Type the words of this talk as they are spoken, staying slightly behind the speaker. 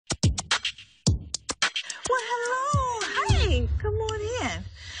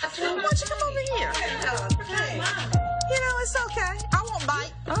Why don't you come over here? You know, it's okay. I won't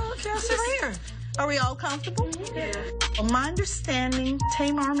bite. Oh, okay, I'll sit right here. Are we all comfortable? Yeah. Well, my understanding,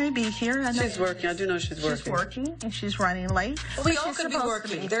 Tamar may be here. I know She's working. I do know she's working. She's working, and she's running late. Well, we all could be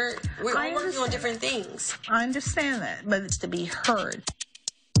working. We're all working on different things. I understand that, but it's to be heard.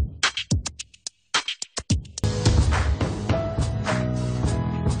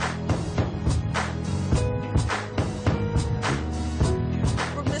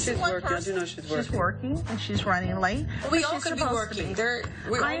 She's working. I do know she's working. She's working, and she's running late. Well, we all could be working.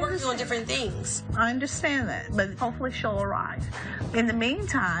 We're all working on different things. I understand that, but hopefully she'll arrive. In the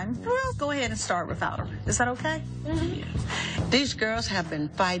meantime, we'll go ahead and start without her. Is that okay? Mm-hmm. These girls have been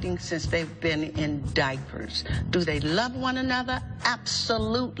fighting since they've been in diapers. Do they love one another?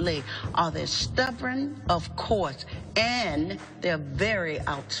 Absolutely. Are they stubborn? Of course. And they're very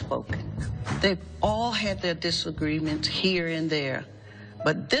outspoken. They've all had their disagreements here and there.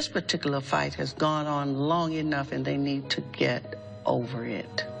 But this particular fight has gone on long enough, and they need to get over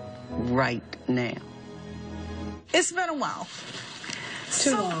it right now. It's been a while.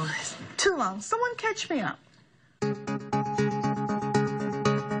 Too long. Too long. Someone catch me up.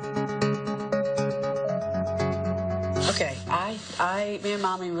 Okay, me and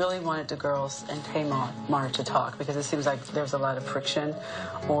Mommy really wanted the girls and Tamar to talk because it seems like there's a lot of friction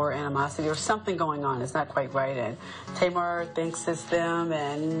or animosity or something going on. It's not quite right, and Tamar thinks it's them,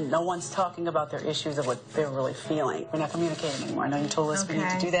 and no one's talking about their issues of what they're really feeling. We're not communicating anymore. I know you told us we need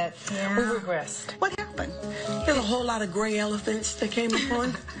to do that. Yeah. We regressed. What happened? There's a whole lot of gray elephants that came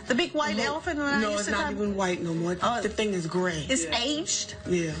upon. The big white elephant? When I No, used it's to not come? even white no more. Oh, The thing is gray. It's aged?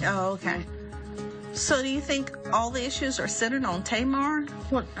 Yeah. Oh, okay. So do you think all the issues are centered on Tamar?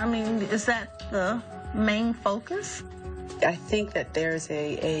 What, I mean, is that the main focus? I think that there's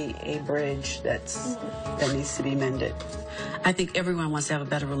a bridge that needs to be mended. I think everyone wants to have a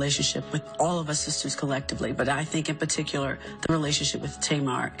better relationship with all of us sisters collectively, but I think in particular the relationship with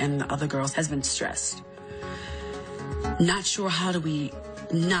Tamar and the other girls has been stressed. Not sure how do we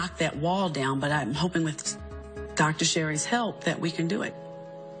knock that wall down, but I'm hoping with Dr. Sherry's help that we can do it.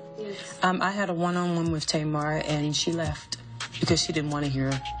 I had a one-on-one with Tamar, and she left because she didn't want to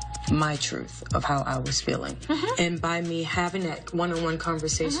hear my truth of how I was feeling. And by me having that one-on-one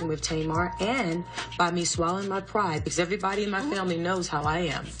conversation with Tamar, and by me swallowing my pride, because everybody in my family knows how I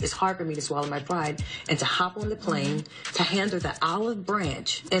am. It's hard for me to swallow my pride and to hop on the plane, to hand her the olive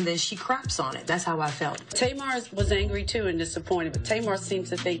branch, and then she craps on it. That's how I felt. Tamar was angry too and disappointed, but Tamar seems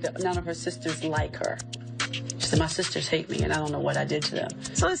to think that none of her sisters like her. She said, my sisters hate me, and I don't know what I did to them.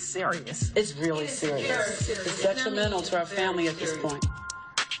 So it's serious. It's really serious. It's detrimental to our family at this point.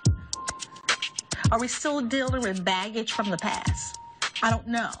 Are we still dealing with baggage from the past? I don't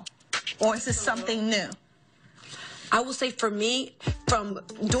know. Or is this something new? I will say for me, from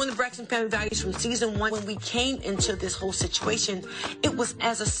doing the Braxton Family Values from season 1, when we came into this whole situation, it was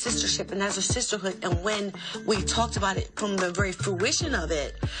as a sistership and as a sisterhood. And when we talked about it from the very fruition of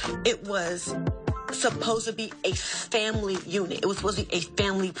it, it was supposed to be a family unit. It was supposed to be a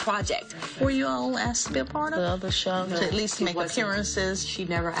family project. Were you all asked to be a part of the other show? No, to at least she make wasn't. appearances? She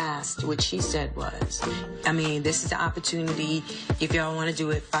never asked. What she said was, I mean, this is the opportunity. If y'all want to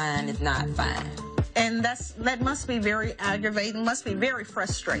do it, fine. If not, fine. And that must be very aggravating, must be very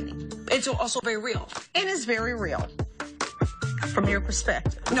frustrating. It's also very real. It is very real. From your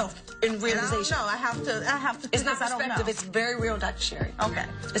perspective. No, in And realization. I don't know. I have to. It's not because I don't perspective. know. It's very real, Dr. Sherry. Okay.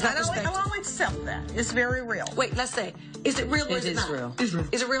 It's not I perspective. will accept that. It's very real. Wait, let's say, is it real or is it not? real. Is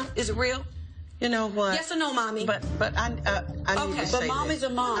it real? Is it real? You know what? Yes or no, Mommy? But I need Okay. to say But Mommy's this.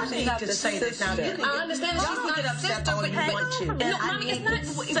 a mom. I She's need not to the say this. Now, sister. you I understand that she's y'all not get a upset sister, all but you hang want to. No, And I Mommy, need it's to not.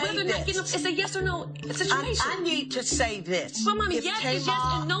 say Whether or not you know, this. it's a yes or no situation. I need to say this. Well, Mommy, If yes is yes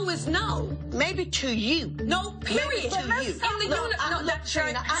Tamar- and no is no. Maybe to you. No, period. To you. Look, Look,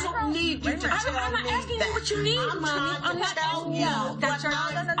 Trina, I don't need you to tell I'm not me asking that. you what you need, I'm Mommy. trying I'm to not tell asking you you. what That's your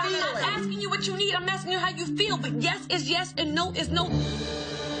I'm I'm not feeling. asking you what you need. I'm asking you how you feel. But yes is yes and no is no.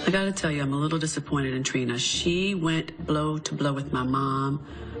 I gotta tell you, I'm a little disappointed in Trina. She went blow to blow with my mom.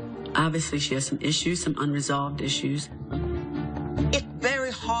 Obviously, she has some issues, some unresolved issues. It's very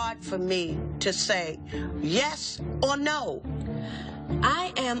hard for me to say yes or no.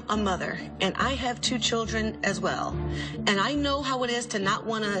 I am a mother, and I have 2 children as well. And I know how it is to not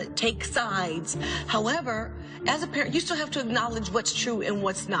want to take sides. However, as a parent, you still have to acknowledge what's true and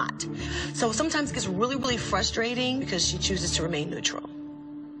what's not. So sometimes it gets really, really frustrating because she chooses to remain neutral.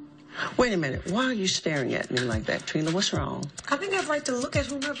 Wait a minute. Why are you staring at me like that, Trina? What's wrong? I think I have right to look at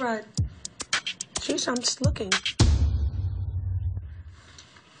whomever I choose. I'm just looking.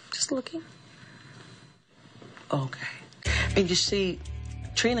 Just looking. Okay. And you see,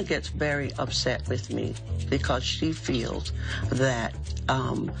 Trina gets very upset with me because she feels that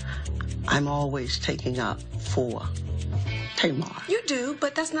I'm always taking up for Tamar. You do,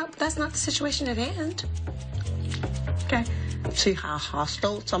 but that's not the situation at hand. Okay. See how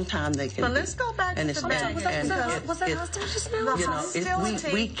hostile sometimes they can But be. let's go back And to it's the bad. beginning. Was that hostile just now? The You know,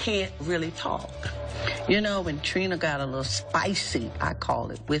 hostility. we can't really talk. You know, when Trina got a little spicy, I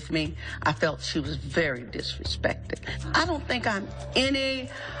call it, with me, I felt she was very disrespected. I don't think I'm any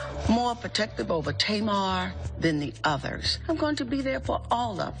more protective over Tamar than the others. I'm going to be there for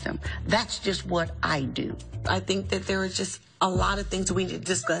all of them. That's just what I do. I think that there are just a lot of things we need to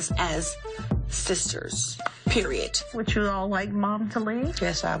discuss as sisters, period. Would you all like Mom to leave?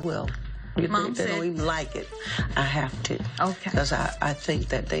 Yes, I will. If Mom they don't said- even like it, I have to. Okay. Because I think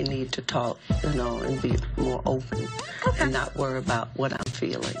that they need to talk, you know, and be more open and not worry about what I'm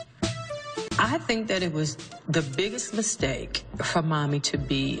feeling. I think that it was the biggest mistake for Mommy to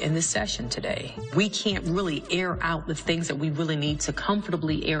be in this session today. We can't really air out the things that we really need to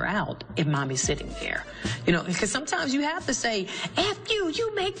comfortably air out if Mommy's sitting there. You know, because sometimes you have to say, F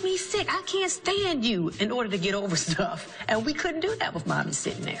you make me sick, I can't stand you, in order to get over stuff. And we couldn't do that with Mommy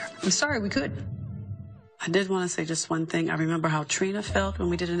sitting there. I'm sorry, we couldn't. I did want to say just one thing. I remember how Trina felt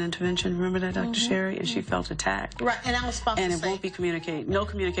when we did an intervention. Remember that, Dr. Sherry? And she felt attacked. Right, and I was about And to it say. won't be communicated. No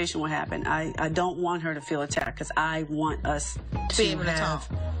communication will happen. I don't want her to feel attacked because I want us to able to have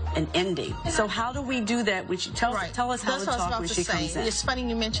talk. an ending. So how do we do that? When she tell us how That's to what I was talk about when to she say. comes in. It's funny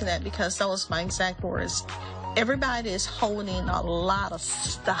you mentioned that because that was my exact words. Everybody is holding a lot of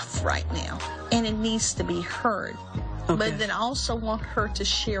stuff right now, and it needs to be heard. Okay. But then I also want her to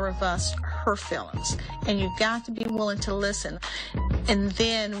share with us her feelings, and you got to be willing to listen, and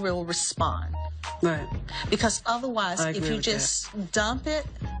then we'll respond. Right. Because otherwise, I if agree you with just dump it,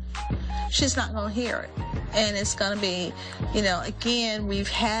 she's not going to hear it. And it's going to be, you know, again, we've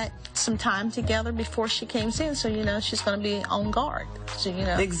had some time together before she came in, so, you know, she's going to be on guard. So, you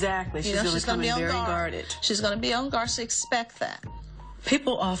know. Exactly. She's going to come in very guarded. She's going to be on guard, so expect that.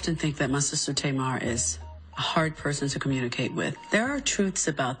 People often think that my sister Tamar is a hard person to communicate with. There are truths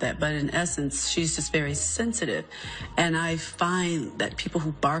about that, but in essence, she's just very sensitive. And I find that people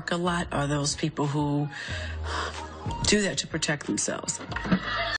who bark a lot are those people who do that to protect themselves.